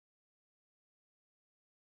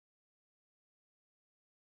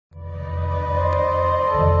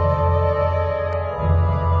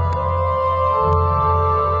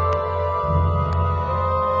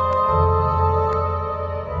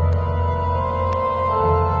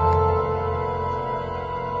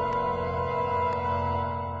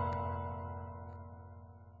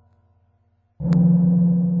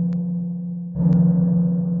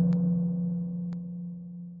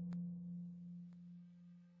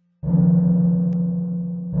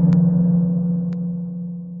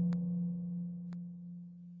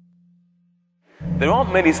There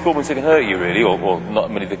aren't many scorpions that can hurt you, really, or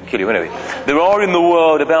not many that can kill you anyway. There are in the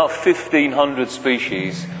world about 1,500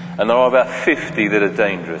 species, and there are about 50 that are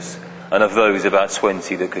dangerous. And of those, about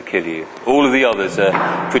 20 that could kill you. All of the others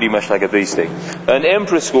are pretty much like a bee sting. And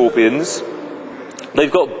emperor scorpions,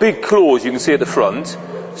 they've got big claws, you can see at the front.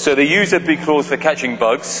 So they use their big claws for catching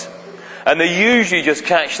bugs. And they usually just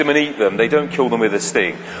catch them and eat them. They don't kill them with a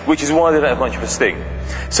sting, which is why they don't have much of a sting.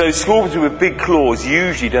 So scorpions with big claws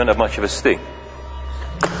usually don't have much of a sting.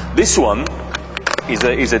 This one is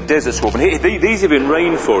a desert scorpion. These are in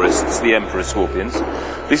rainforests, the emperor scorpions.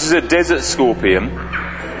 This is a desert scorpion.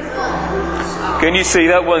 Can you see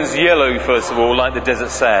that one's yellow, first of all, like the desert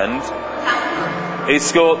sand?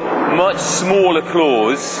 It's got much smaller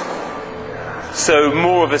claws, so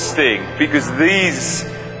more of a sting, because these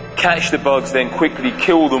catch the bugs, then quickly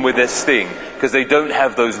kill them with their sting, because they don't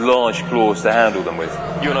have those large claws to handle them with.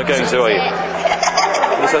 You're not going to, are you?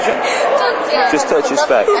 Can you touch it? Just touch his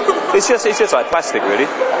back. It's just like plastic, really.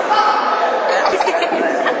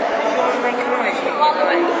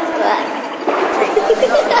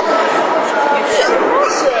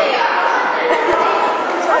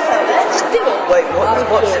 Wait,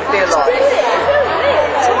 what's it feel like?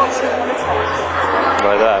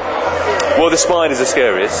 Like that. Well, the spiders are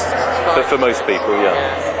scariest, but for most people,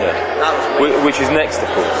 yeah. Which is next, of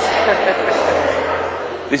course.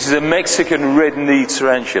 This is a Mexican red-kneed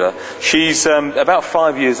tarantula. She's about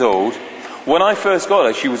 5 years old. When I first got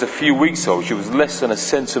her, she was a few weeks old. She was less than 1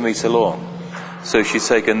 centimetre long. So she's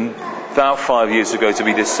taken about 5 years ago to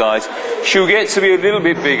be this size. She'll get to be a little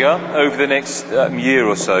bit bigger over the next year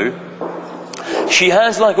or so. She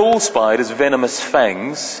has, like all spiders, venomous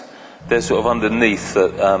fangs. They're sort of underneath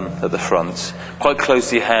at the front, quite close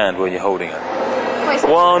to your hand when you're holding her.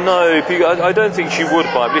 Well, no, I don't think she would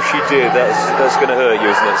bite, but if she did, that's going to hurt you,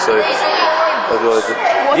 isn't it? So,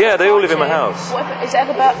 yeah, they all live in my house. Has it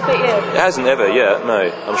ever bit you? It hasn't ever yet, no.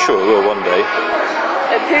 I'm sure it will one day.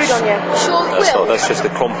 It pooed on you? Sure it will. That's just the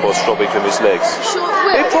compost dropping from his legs. Sure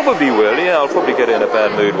it will. It probably will, yeah. I'll probably get it in a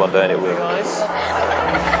bad mood one day and it will.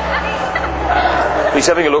 He's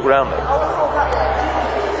having a look round though.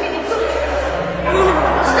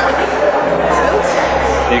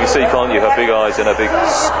 You can see, can't you, her big eyes and her big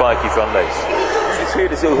spiky front legs. It's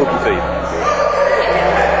weird, it's little hooky feet.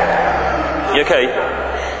 You okay?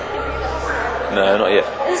 No, not yet.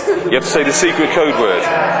 You have to say the secret code word.